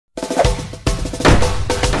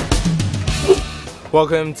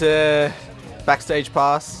Welcome to Backstage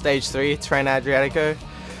Pass, Stage 3, Tirreno Adriatico.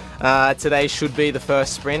 Today should be the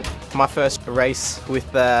first sprint, my first race with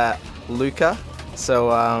Luka. So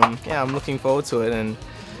yeah, I'm looking forward to it,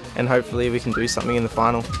 and hopefully we can do something in the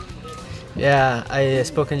final. Yeah, I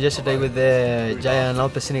spoken yesterday with the Giant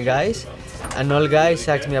Alpecin guys, and all guys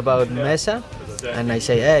asked me about Mesa, and I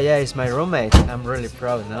say, hey, yeah, he's my roommate. I'm really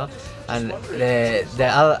proud, no? And the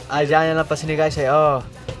Giant Alpecin guys say, oh,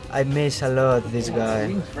 I miss a lot this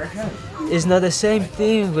guy. It's not the same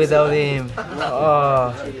thing without him.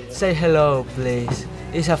 Oh, say hello, please.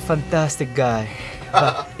 He's a fantastic guy.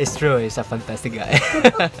 But it's true, he's a fantastic guy.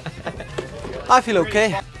 I feel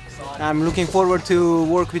okay. I'm looking forward to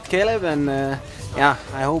work with Caleb, and yeah,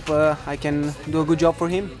 I hope I can do a good job for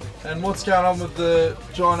him. And what's going on with the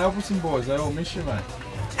Giant Alpecin boys? They all miss you, mate.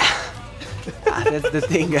 That's the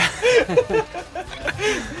thing.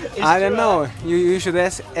 I don't know. You should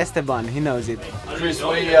ask Esteban. He knows it. Chris,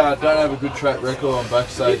 we don't have a good track record on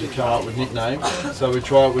Backstage to come up with nicknames, so we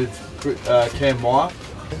try it with Cam Meyer.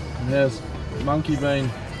 And how's Monkey been?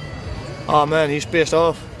 Oh man, he's pissed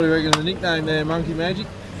off. What do you reckon of the nickname there, Monkey Magic?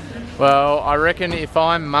 Well, I reckon if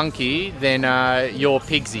I'm Monkey, then you're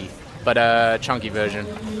Pigsy, but a chunky version.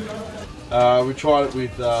 We tried it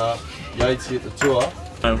with Yatesy at the tour.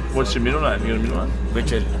 What's your middle name? You got a middle name?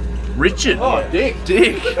 Richard. Richard? Oh, Dick!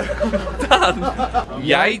 Dick! Done!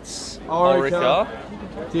 Yates, Orica,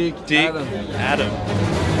 Dick, Adam.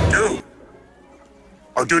 Do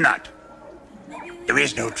or do not. There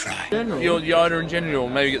is no try. You're Yoda in general.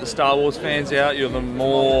 Maybe get the Star Wars fans out. You're the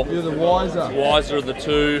wiser of the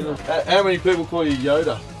two. How many people call you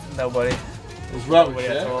Yoda? Nobody. It's rubbish,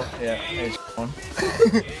 yeah? Yeah.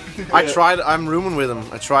 I tried. I'm rooming with him.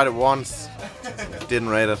 I tried it once. Didn't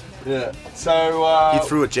rate it. Yeah. So he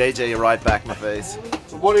threw a JJ right back in my face.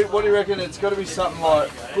 What do you reckon? It's got to be something like,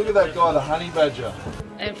 look at that guy, the Honey Badger.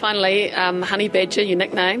 And finally, Honey Badger, your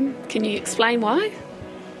nickname. Can you explain why?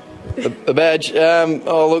 The badge.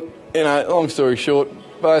 Oh look, you know, long story short,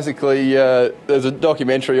 basically there's a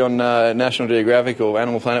documentary on National Geographic or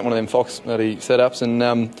Animal Planet, one of them Fox bloody setups,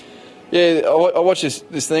 and yeah, I watched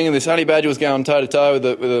this thing, and this honey badger was going toe to toe with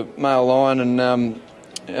a male lion, and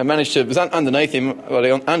I managed to, it was underneath him, but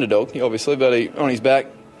underdog obviously, but he on his back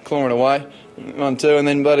clawing away, 1-2, and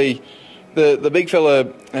then the big fella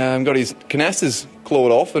got his canasters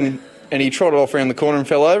clawed off, and he trotted off around the corner and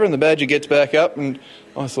fell over, and the badger gets back up, and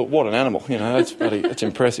I thought, what an animal, you know, that's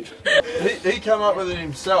impressive. He came up with it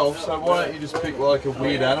himself, so why don't you just pick like a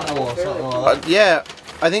weird animal or something like that? Yeah,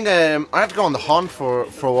 I think I have to go on the hunt for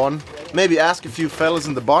one. Maybe ask a few fellas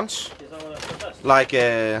in the bunch, like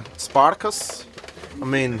Spartacus. I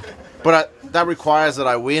mean, but that requires that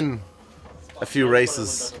I win a few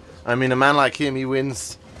races. I mean, a man like him, he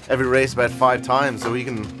wins every race about 5 times, so he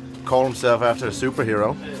can call himself after a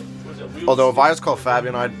superhero. Although if I was called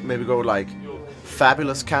Fabian, I'd maybe go like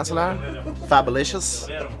Fabulous Cancelar, Fabulicious.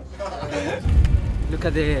 Look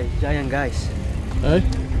at the giant guys. Hey?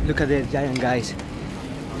 Look at the giant guys.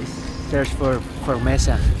 Search for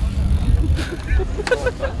Mesa.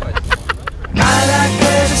 I like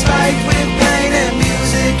pleasure spiked with pain, and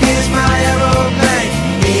music is my aeroplane.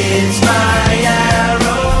 It's my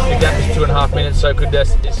aeroplane. The gap is 2.5 minutes, so could is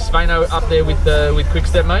Sveno up there with Quick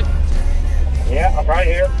Step, mate? Yeah, I'm right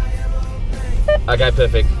here. Okay,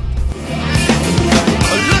 perfect.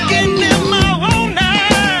 Looking in my own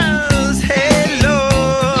eyes, hey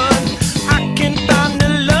Lord, I can find the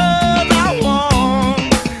love I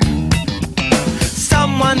want.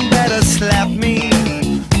 Someone better slap me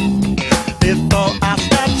before I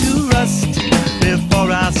start to rust,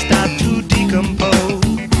 before I start to decompose.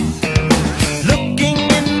 Looking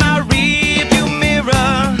in my rearview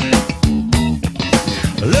mirror,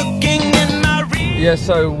 looking in my rearview. Yeah,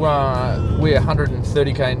 so we're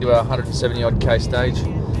 130k into our 170 odd K stage,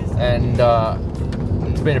 and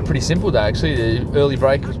it's been a pretty simple day actually. The early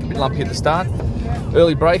break was a bit lumpy at the start.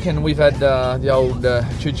 Early break, and we've had the old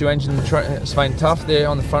choo-choo engine Svein Tough there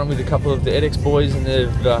on the front with a couple of the edX boys, and they've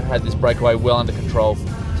had this breakaway well under control.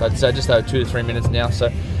 So it's just over 2 to 3 minutes now. So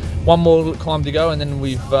one more climb to go, and then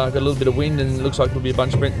we've got a little bit of wind, and it looks like it'll be a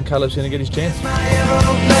bunch sprint, and Caleb's going to get his chance.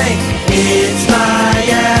 It's my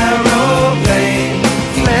aeroplane,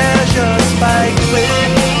 pleasure spiked with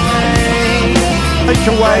pain.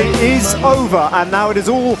 Takeaway is over, and now it has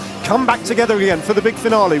all come back together again for the big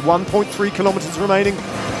finale. 1.3 kilometres remaining.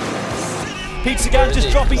 Peter Sagan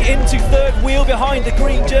just dropping into third wheel behind the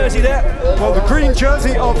green jersey there. Well, the green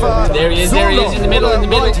jersey of there he is, in the middle,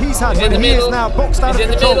 Right, he's had when he is now boxed out of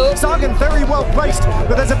control. Sagan very well placed,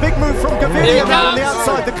 but there's a big move from Gaviria now on the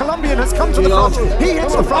outside. The Colombian has come to the front. He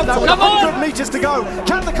hits the front now with 100 metres to go.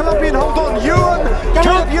 Can the Colombian hold on?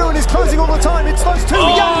 Caleb Ewan is closing all the time. It's those two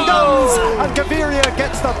young guns, and Gaviria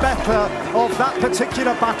gets the better of that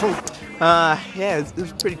particular battle. Yeah, it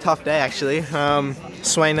was a pretty tough day actually.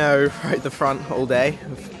 Sueno rode the front all day,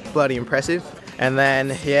 bloody impressive. And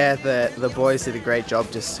then yeah, the boys did a great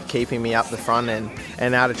job just keeping me up the front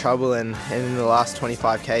and out of trouble. And in the last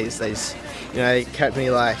 25 Ks, they kept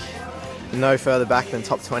me like no further back than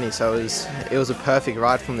top 20. So it was a perfect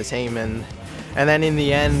ride from the team. And then in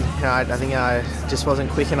the end, I think I just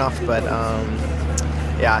wasn't quick enough. But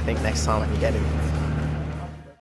yeah, I think next time I can get him.